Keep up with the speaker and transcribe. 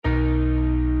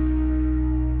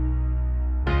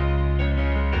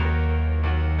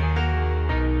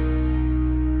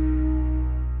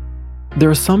There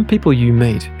are some people you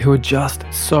meet who are just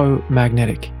so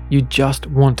magnetic. You just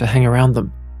want to hang around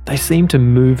them. They seem to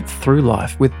move through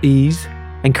life with ease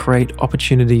and create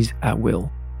opportunities at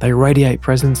will. They radiate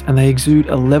presence and they exude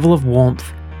a level of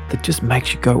warmth that just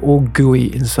makes you go all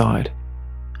gooey inside.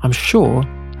 I'm sure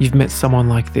you've met someone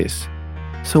like this.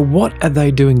 So what are they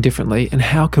doing differently, and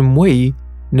how can we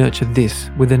nurture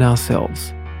this within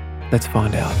ourselves? Let's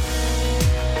find out.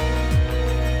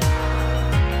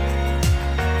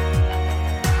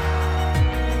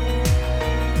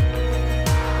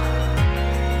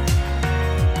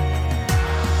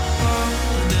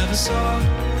 Saw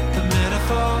the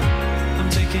metaphor. I'm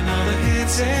taking all the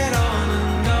hits head on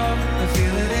and on. I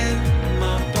feel it in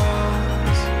my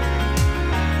bones.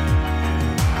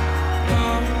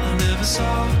 Oh, I never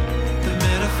saw the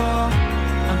metaphor.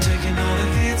 I'm taking all the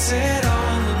hits head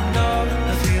on and on.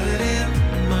 I feel it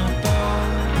in my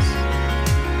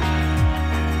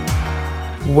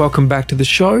bones. Welcome back to the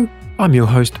show. I'm your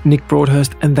host, Nick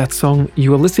Broadhurst, and that song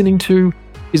you are listening to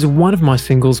is one of my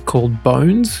singles called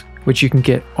Bones, which you can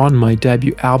get on my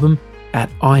debut album at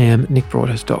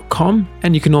iamnickbroadhurst.com,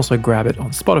 and you can also grab it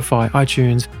on Spotify,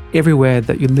 iTunes, everywhere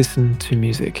that you listen to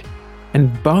music.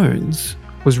 And Bones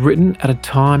was written at a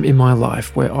time in my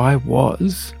life where I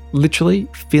was literally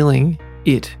feeling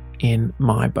it in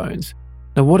my bones.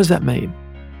 Now, what does that mean?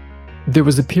 There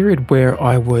was a period where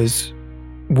I was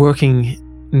working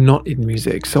not in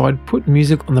music. So I'd put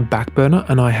music on the back burner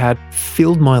and I had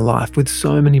filled my life with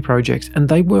so many projects, and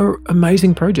they were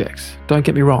amazing projects, don't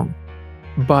get me wrong.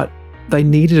 But they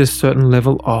needed a certain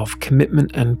level of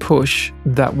commitment and push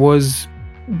that was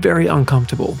very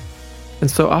uncomfortable. And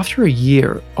so after a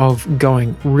year of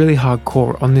going really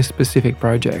hardcore on this specific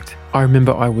project, I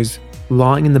remember I was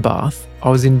lying in the bath. I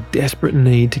was in desperate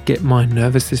need to get my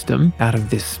nervous system out of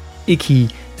this icky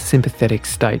sympathetic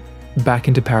state back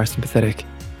into parasympathetic.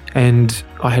 And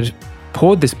I had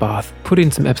poured this bath, put in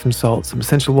some Epsom salt, some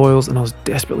essential oils, and I was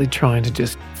desperately trying to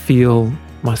just feel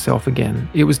myself again.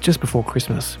 It was just before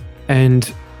Christmas.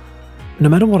 And no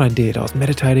matter what I did, I was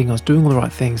meditating, I was doing all the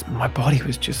right things, but my body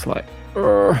was just like,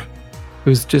 Urgh. It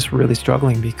was just really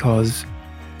struggling because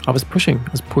I was pushing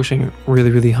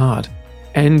really, really hard.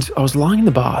 And I was lying in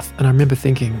the bath and I remember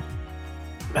thinking,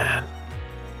 man,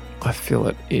 I feel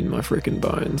it in my freaking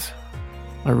bones.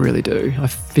 I really do. I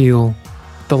feel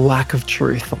the lack of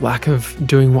truth, the lack of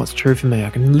doing what's true for me. I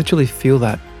can literally feel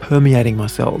that permeating my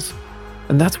cells.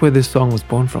 And that's where this song was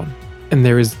born from. And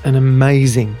there is an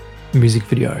amazing music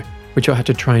video, which I had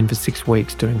to train for 6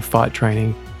 weeks doing fight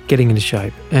training, getting into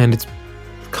shape. And it's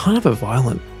kind of a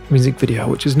violent music video,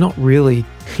 which is not really,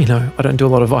 I don't do a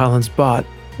lot of violence, but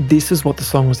this is what the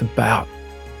song was about.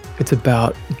 It's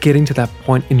about getting to that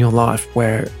point in your life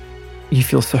where you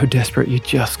feel so desperate, you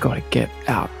just got to get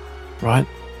out, right?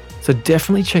 So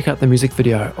definitely check out the music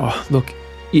video. Oh, look,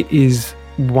 it is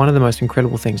one of the most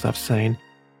incredible things I've seen.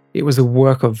 It was a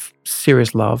work of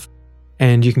serious love,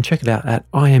 and you can check it out at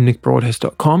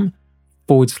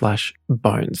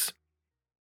iamnickbroadhurst.com/bones.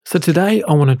 So today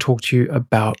I want to talk to you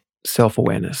about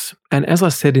self-awareness. And as I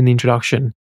said in the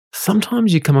introduction,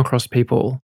 sometimes you come across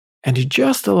people and you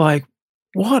just are like,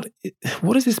 what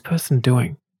is this person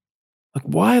doing? Like,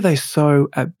 why are they so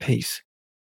at peace?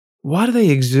 Why do they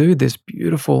exude this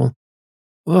beautiful,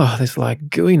 this like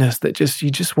gooiness that you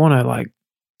just want to like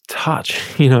touch,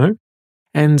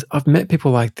 And I've met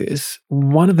people like this.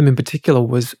 One of them in particular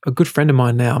was a good friend of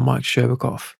mine now, Mike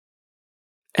Sherbakoff.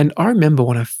 And I remember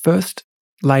when I first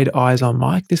laid eyes on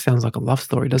Mike, this sounds like a love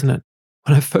story, doesn't it?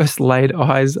 When I first laid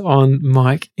eyes on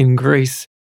Mike in Greece,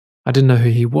 I didn't know who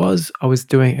he was. I was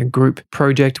doing a group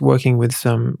project working with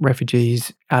some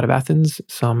refugees out of Athens,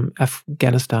 some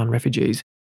Afghanistan refugees.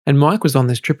 And Mike was on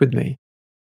this trip with me.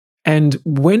 And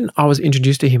when I was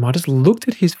introduced to him, I just looked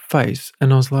at his face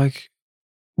and I was like,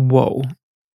 whoa,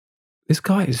 this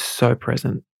guy is so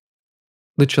present.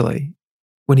 Literally,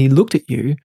 when he looked at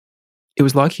you, it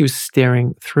was like he was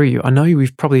staring through you. I know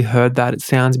we've probably heard that. It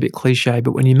sounds a bit cliche,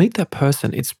 but when you meet that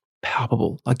person, it's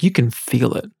palpable. Like you can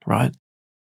feel it, right?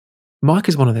 Mike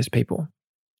is one of those people.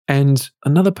 And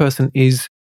another person is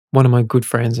one of my good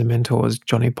friends and mentors,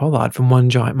 Johnny Pollard from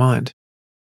One Giant Mind.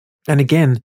 And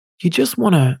again, you just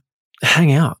want to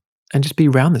hang out and just be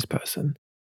around this person.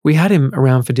 We had him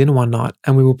around for dinner one night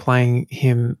and we were playing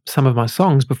him some of my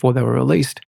songs before they were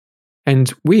released.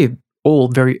 And we're all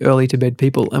very early to bed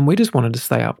people and we just wanted to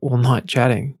stay up all night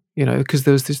chatting, because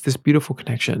there was this beautiful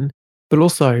connection, but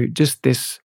also just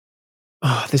this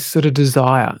sort of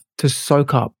desire to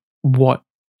soak up what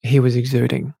he was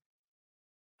exuding.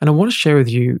 And I want to share with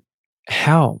you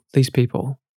how these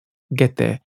people get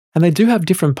there. And they do have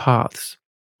different paths,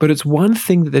 but it's one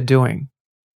thing that they're doing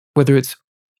whether it's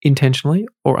intentionally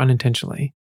or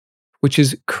unintentionally, which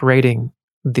is creating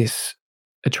this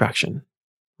attraction,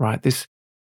 right? This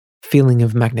feeling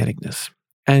of magneticness.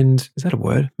 And is that a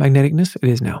word? Magneticness? It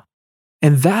is now.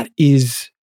 And that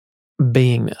is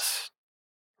beingness,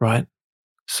 right?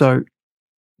 So,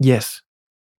 yes,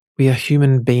 we are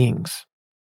human beings,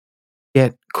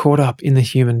 get caught up in the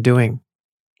human doing,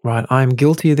 right? I am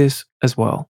guilty of this as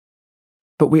well.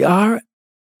 But we are,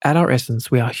 at our essence,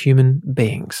 we are human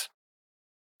beings.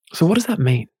 So what does that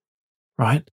mean,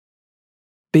 right?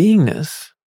 Beingness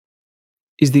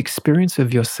is the experience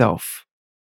of yourself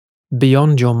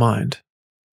beyond your mind.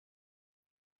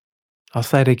 I'll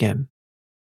say it again.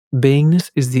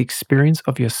 Beingness is the experience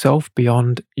of yourself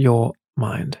beyond your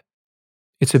mind.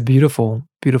 It's a beautiful,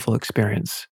 beautiful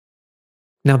experience.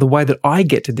 Now, the way that I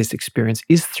get to this experience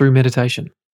is through meditation.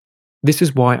 This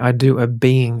is why I do a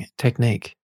being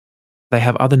technique. They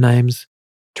have other names: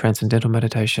 transcendental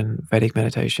meditation, Vedic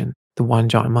meditation, the one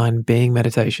giant mind being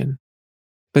meditation.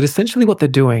 But essentially what they're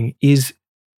doing is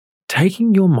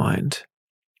taking your mind,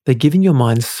 they're giving your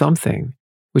mind something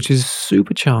which is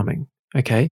super charming,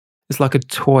 okay? It's like a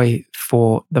toy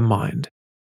for the mind.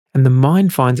 And the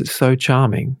mind finds it so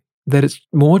charming that it's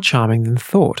more charming than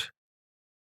thought.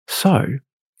 So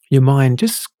your mind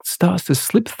just starts to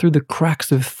slip through the cracks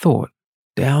of thought,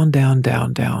 down, down,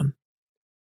 down, down,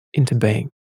 into being,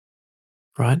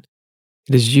 right?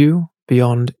 It is you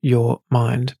beyond your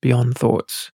mind, beyond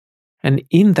thoughts. And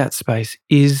in that space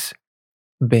is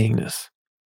beingness.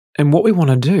 And what we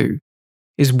want to do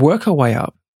is work our way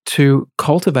up to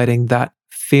cultivating that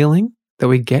feeling that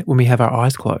we get when we have our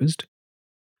eyes closed,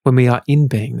 when we are in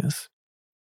beingness.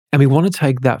 And we want to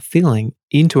take that feeling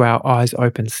into our eyes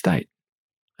open state.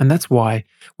 And that's why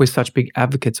we're such big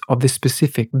advocates of this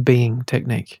specific being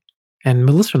technique. And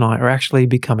Melissa and I are actually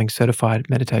becoming certified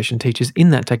meditation teachers in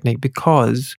that technique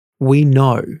because we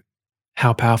know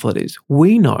how powerful it is.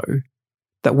 We know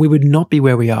that we would not be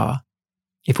where we are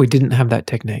if we didn't have that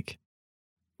technique.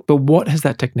 But what has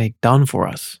that technique done for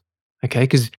us? Okay,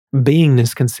 because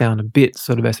beingness can sound a bit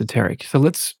sort of esoteric. So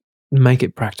let's make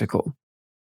it practical.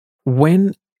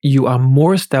 When you are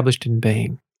more established in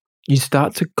being, you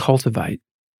start to cultivate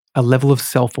a level of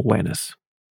self-awareness.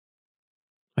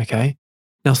 Okay?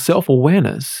 Now,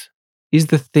 self-awareness is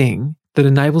the thing that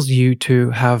enables you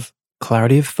to have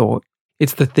clarity of thought.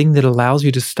 It's the thing that allows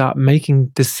you to start making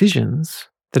decisions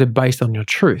that are based on your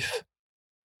truth.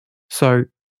 So,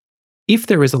 if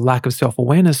there is a lack of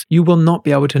self-awareness, you will not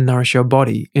be able to nourish your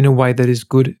body in a way that is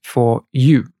good for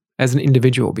you as an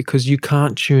individual because you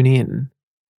can't tune in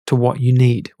to what you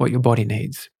need, what your body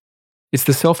needs. It's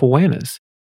the self-awareness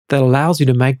that allows you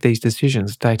to make these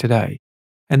decisions day to day.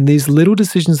 And these little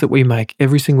decisions that we make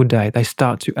every single day, they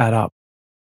start to add up.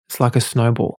 It's like a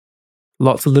snowball.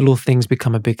 Lots of little things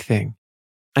become a big thing.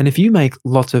 And if you make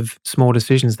lots of small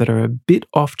decisions that are a bit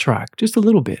off track, just a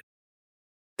little bit,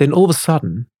 then all of a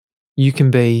sudden, you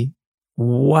can be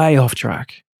way off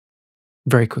track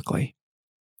very quickly.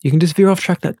 You can just veer off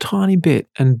track that tiny bit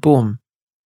and boom,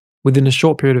 within a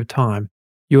short period of time,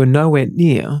 you are nowhere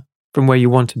near from where you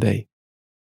want to be.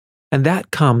 And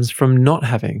that comes from not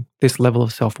having this level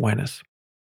of self-awareness.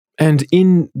 And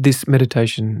in this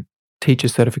meditation teacher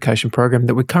certification program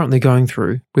that we're currently going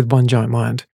through with One Giant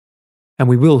Mind, and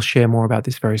we will share more about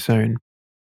this very soon,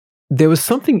 there was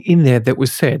something in there that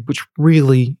was said which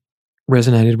really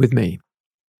resonated with me.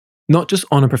 Not just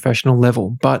on a professional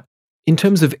level, but in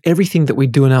terms of everything that we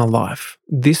do in our life,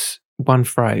 this one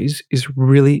phrase is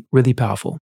really, really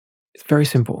powerful. It's very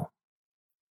simple.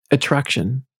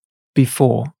 Attraction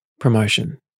before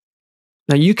promotion.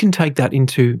 Now, you can take that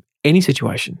into any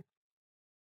situation,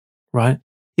 right?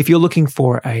 If you're looking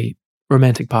for a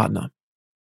romantic partner,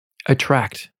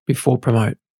 attract before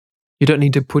promote. You don't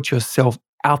need to put yourself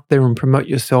out there and promote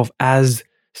yourself as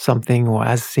something or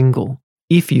as single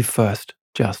if you first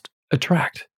just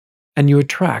attract. And you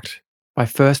attract by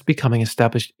first becoming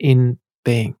established in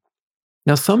being.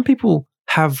 Now, some people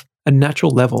have a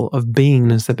natural level of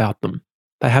beingness about them.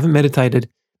 They haven't meditated,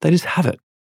 they just have it.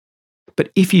 But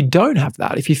if you don't have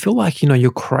that, if you feel like,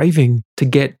 you're craving to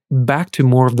get back to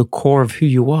more of the core of who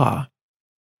you are,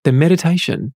 then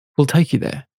meditation will take you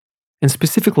there. And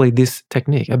specifically this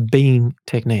technique, a being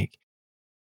technique.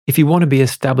 If you want to be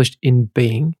established in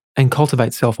being and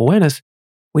cultivate self-awareness,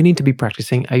 we need to be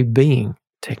practicing a being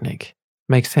technique.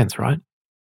 Makes sense, right?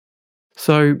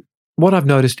 So what I've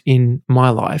noticed in my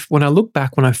life, when I look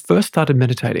back when I first started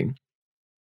meditating,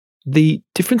 the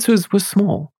differences were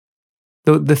small.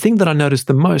 The thing that I noticed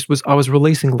the most was I was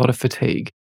releasing a lot of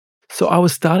fatigue. So I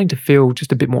was starting to feel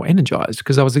just a bit more energized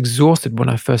because I was exhausted when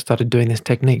I first started doing this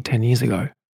technique 10 years ago.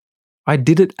 I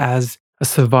did it as a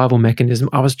survival mechanism.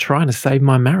 I was trying to save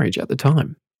my marriage at the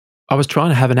time. I was trying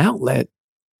to have an outlet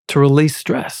to release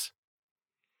stress.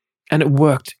 And it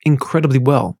worked incredibly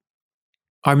well.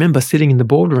 I remember sitting in the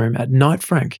boardroom at Knight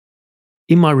Frank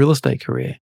in my real estate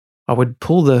career. I would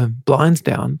pull the blinds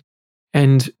down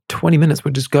and 20 minutes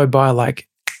would just go by like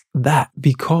that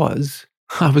because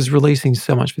I was releasing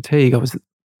so much fatigue. I was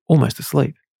almost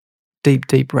asleep. Deep,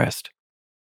 deep rest.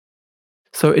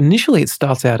 So initially it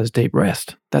starts out as deep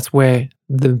rest. That's where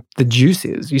the juice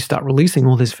is. You start releasing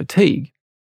all this fatigue.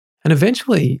 And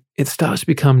eventually it starts to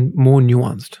become more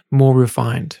nuanced, more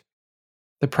refined.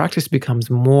 The practice becomes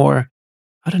more,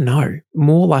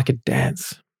 more like a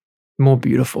dance, more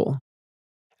beautiful.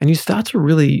 And you start to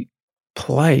really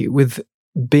play with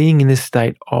being in this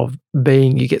state of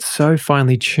being. You get so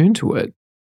finely tuned to it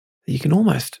that you can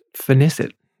almost finesse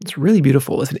it. It's really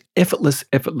beautiful. It's an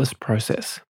effortless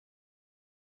process.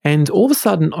 And all of a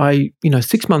sudden,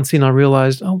 6 months in, I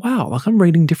realized, oh, wow, like I'm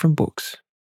reading different books.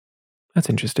 That's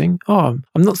interesting. Oh,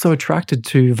 I'm not so attracted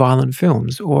to violent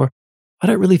films, or I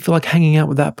don't really feel like hanging out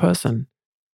with that person,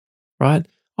 right?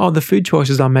 Oh, the food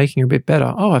choices I'm making are a bit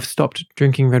better. Oh, I've stopped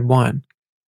drinking red wine.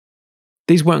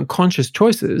 These weren't conscious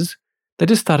choices. They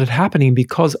just started happening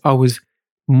because I was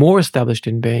more established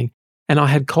in being and I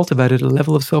had cultivated a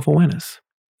level of self-awareness.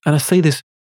 And I see this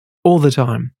all the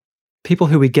time. People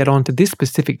who we get onto this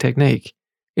specific technique,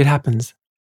 it happens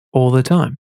all the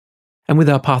time. And with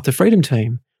our Path to Freedom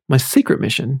team, my secret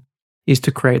mission is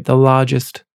to create the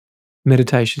largest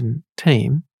meditation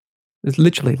team. It's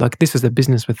literally like this is a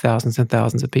business with thousands and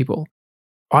thousands of people.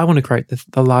 I want to create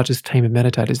the largest team of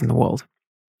meditators in the world.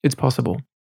 It's possible.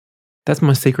 That's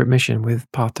my secret mission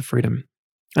with Path to Freedom.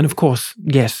 And of course,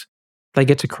 yes, they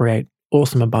get to create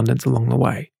awesome abundance along the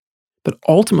way. But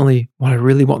ultimately, what I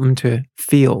really want them to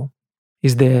feel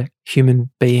is their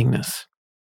human beingness,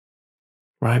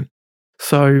 right?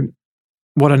 So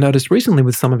what I noticed recently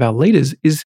with some of our leaders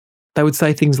is they would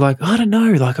say things like, I don't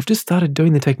know, like I've just started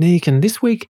doing the technique and this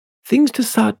week things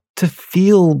just start to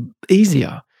feel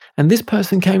easier. And this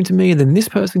person came to me and then this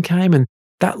person came and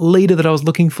that leader that I was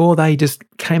looking for, they just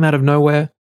came out of nowhere.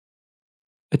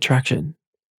 Attraction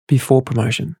before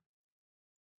promotion,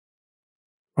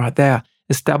 right? They are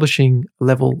establishing a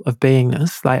level of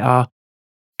beingness. They are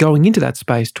going into that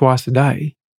space twice a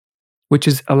day, which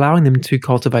is allowing them to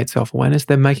cultivate self-awareness.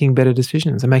 They're making better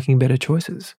decisions. They're making better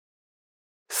choices.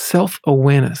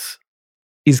 Self-awareness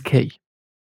is key.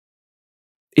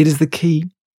 It is the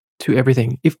key to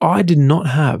everything. If I did not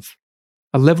have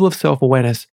a level of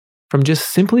self-awareness from just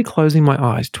simply closing my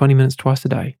eyes 20 minutes twice a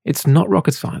day, it's not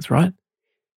rocket science, right?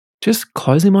 Just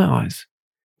closing my eyes,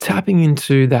 tapping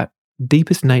into that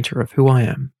deepest nature of who I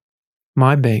am,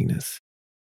 my beingness.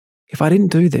 If I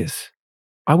didn't do this,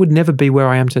 I would never be where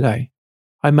I am today.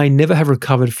 I may never have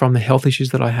recovered from the health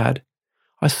issues that I had.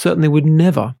 I certainly would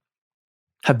never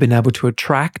have been able to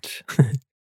attract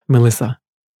Melissa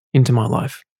into my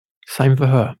life. Same for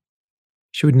her.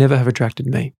 She would never have attracted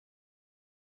me.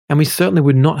 And we certainly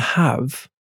would not have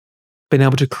been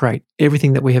able to create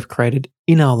everything that we have created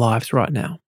in our lives right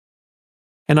now.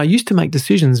 And I used to make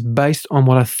decisions based on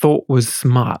what I thought was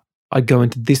smart. I'd go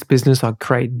into this business, I'd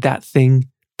create that thing,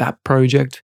 that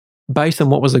project, based on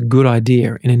what was a good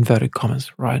idea in inverted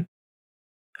commas, right?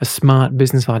 A smart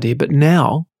business idea. But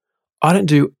now I don't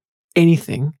do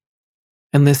anything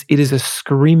unless it is a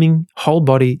screaming whole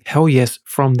body, hell yes,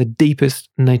 from the deepest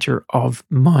nature of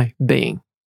my being.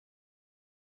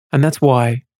 And that's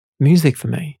why music for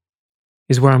me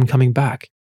is where I'm coming back.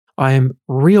 I am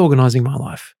reorganizing my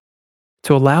life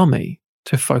to allow me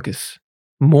to focus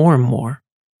more and more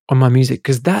on my music,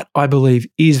 because that, I believe,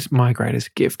 is my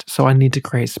greatest gift. So I need to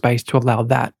create space to allow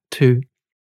that to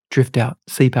drift out,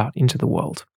 seep out into the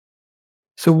world.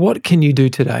 So what can you do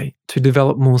today to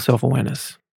develop more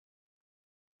self-awareness?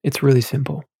 It's really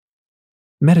simple.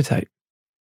 Meditate.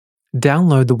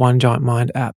 Download the One Giant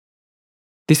Mind app.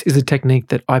 This is a technique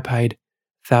that I paid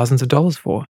thousands of dollars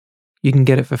for. You can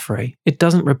get it for free. It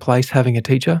doesn't replace having a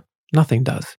teacher. Nothing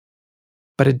does.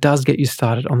 But it does get you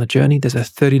started on the journey. There's a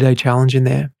 30-day challenge in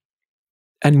there.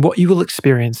 And what you will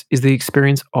experience is the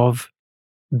experience of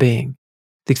being,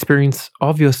 the experience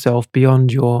of yourself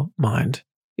beyond your mind.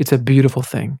 It's a beautiful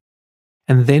thing.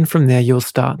 And then from there, you'll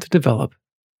start to develop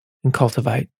and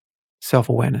cultivate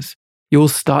self-awareness. You will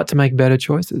start to make better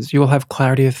choices. You will have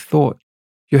clarity of thought.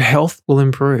 Your health will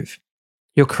improve.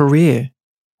 Your career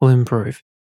will improve.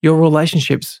 Your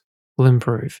relationships will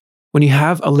improve. When you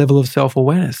have a level of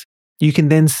self-awareness, you can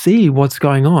then see what's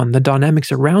going on, the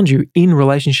dynamics around you in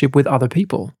relationship with other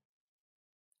people.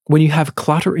 When you have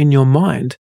clutter in your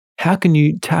mind, How can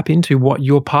you tap into what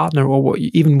your partner or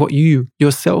even what you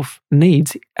yourself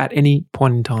needs at any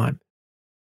point in time?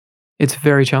 It's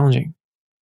very challenging.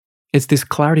 It's this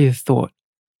clarity of thought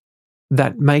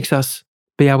that makes us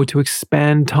be able to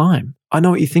expand time. I know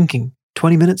what you're thinking.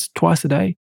 20 minutes twice a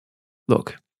day?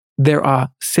 Look, there are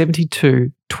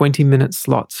 72 20-minute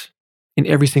slots in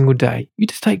every single day. You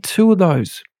just take 2 of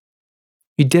those.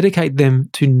 You dedicate them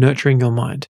to nurturing your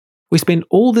mind. We spend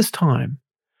all this time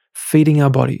feeding our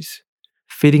bodies,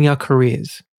 feeding our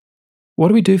careers. What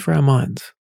do we do for our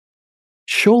minds?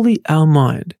 Surely our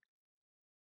mind,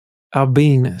 our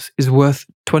beingness, is worth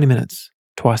 20 minutes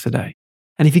twice a day.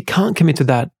 And if you can't commit to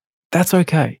that, that's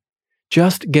okay.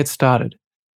 Just get started.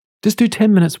 Just do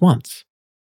 10 minutes once.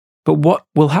 But what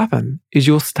will happen is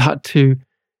you'll start to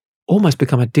almost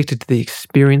become addicted to the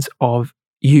experience of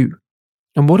you.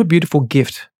 And what a beautiful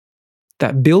gift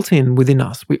that built in within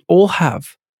us, we all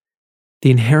have the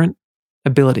inherent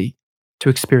ability to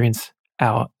experience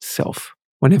ourself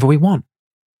whenever we want,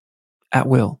 at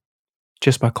will,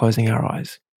 just by closing our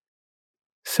eyes.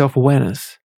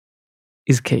 Self-awareness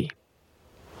is key.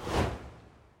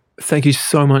 Thank you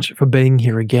so much for being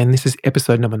here again. This is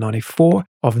episode number 94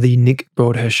 of the Nick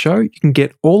Broadhurst Show. You can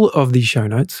get all of the show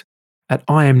notes at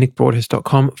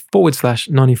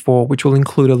iamnickbroadhurst.com/94, which will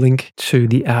include a link to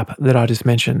the app that I just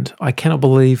mentioned. I cannot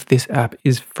believe this app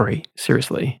is free.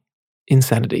 Seriously.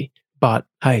 Insanity. But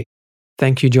hey,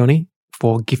 thank you, Johnny,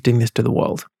 for gifting this to the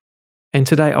world. And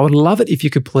today, I would love it if you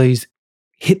could please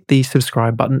hit the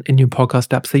subscribe button in your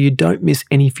podcast app so you don't miss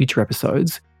any future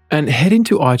episodes. And head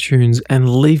into iTunes and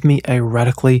leave me a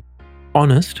radically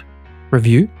honest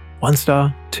review. 1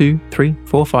 star, 2, 3,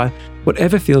 4, 5,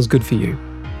 whatever feels good for you.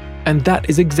 And that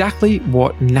is exactly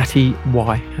what Natty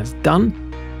Y has done.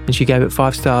 And she gave it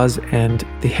 5 stars, and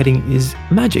the heading is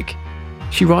magic.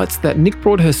 She writes that Nick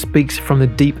Broadhurst speaks from the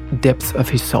deep depths of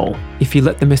his soul. If you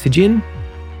let the message in,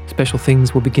 special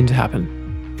things will begin to happen.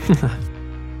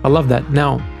 I love that.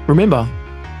 Now, remember,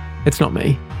 it's not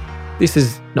me. This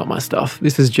is not my stuff.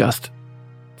 This is just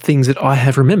things that I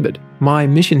have remembered. My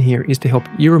mission here is to help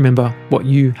you remember what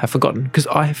you have forgotten, because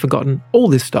I have forgotten all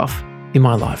this stuff in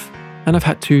my life, and I've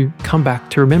had to come back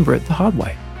to remember it the hard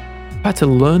way. I've had to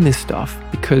learn this stuff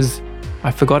because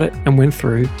I forgot it and went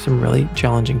through some really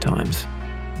challenging times.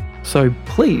 So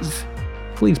please,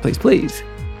 please, please, please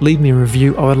leave me a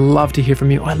review. I would love to hear from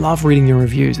you. I love reading your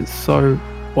reviews. It's so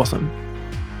awesome.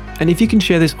 And if you can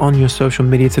share this on your social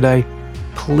media today,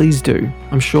 please do.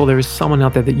 I'm sure there is someone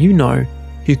out there that you know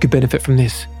who could benefit from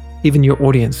this, even your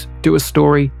audience. Do a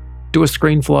story, do a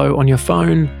screen flow on your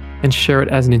phone, and share it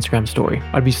as an Instagram story.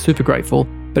 I'd be super grateful,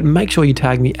 but make sure you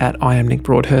tag me at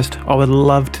iamnickbroadhurst. I would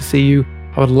love to see you.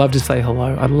 I would love to say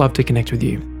hello. I'd love to connect with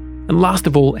you. And last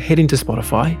of all, head into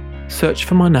Spotify, search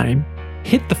for my name,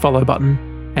 hit the follow button,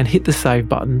 and hit the save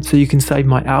button so you can save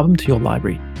my album to your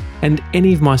library. And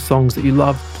any of my songs that you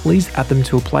love, please add them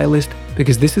to a playlist,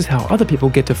 because this is how other people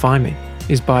get to find me,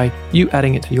 is by you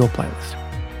adding it to your playlist.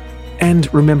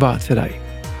 And remember today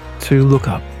to look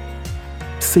up.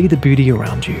 See the beauty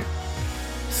around you.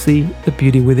 See the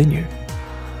beauty within you.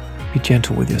 Be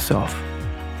gentle with yourself.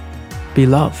 Be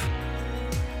love.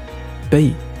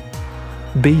 Be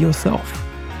yourself.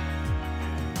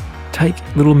 Take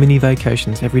little mini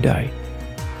vacations every day,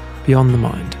 beyond the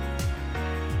mind,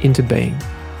 into being,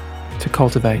 to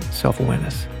cultivate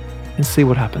self-awareness, and see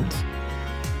what happens.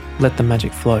 Let the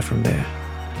magic flow from there.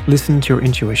 Listen to your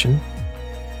intuition.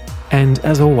 And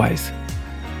as always,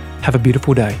 have a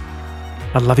beautiful day.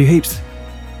 I love you heaps.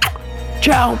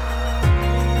 Ciao.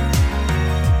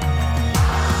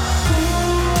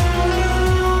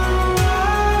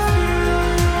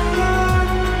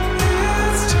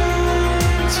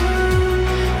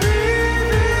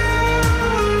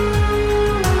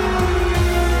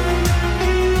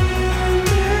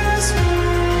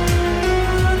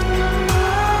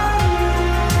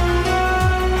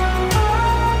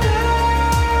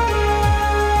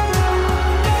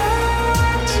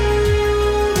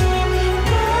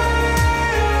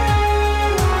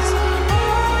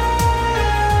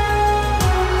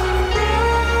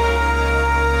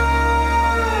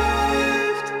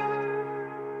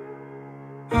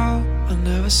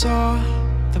 Saw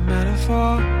the metaphor.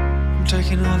 I'm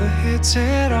taking all the hits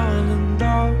head on, and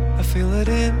oh, I feel it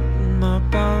in my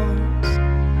bones.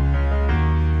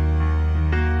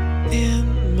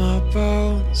 In my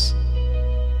bones.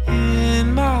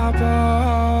 In my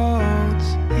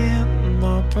bones. In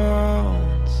my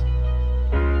bones.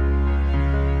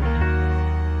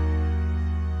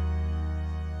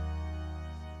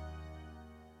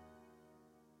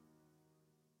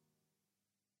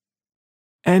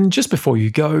 And just before you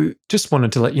go, just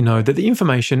wanted to let you know that the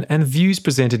information and views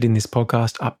presented in this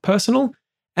podcast are personal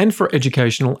and for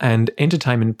educational and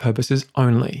entertainment purposes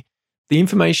only. The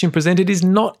information presented is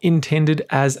not intended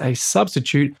as a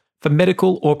substitute for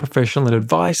medical or professional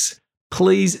advice.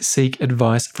 Please seek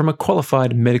advice from a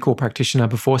qualified medical practitioner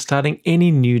before starting any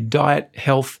new diet,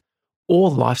 health, or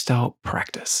lifestyle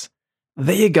practice.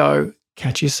 There you go.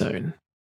 Catch you soon.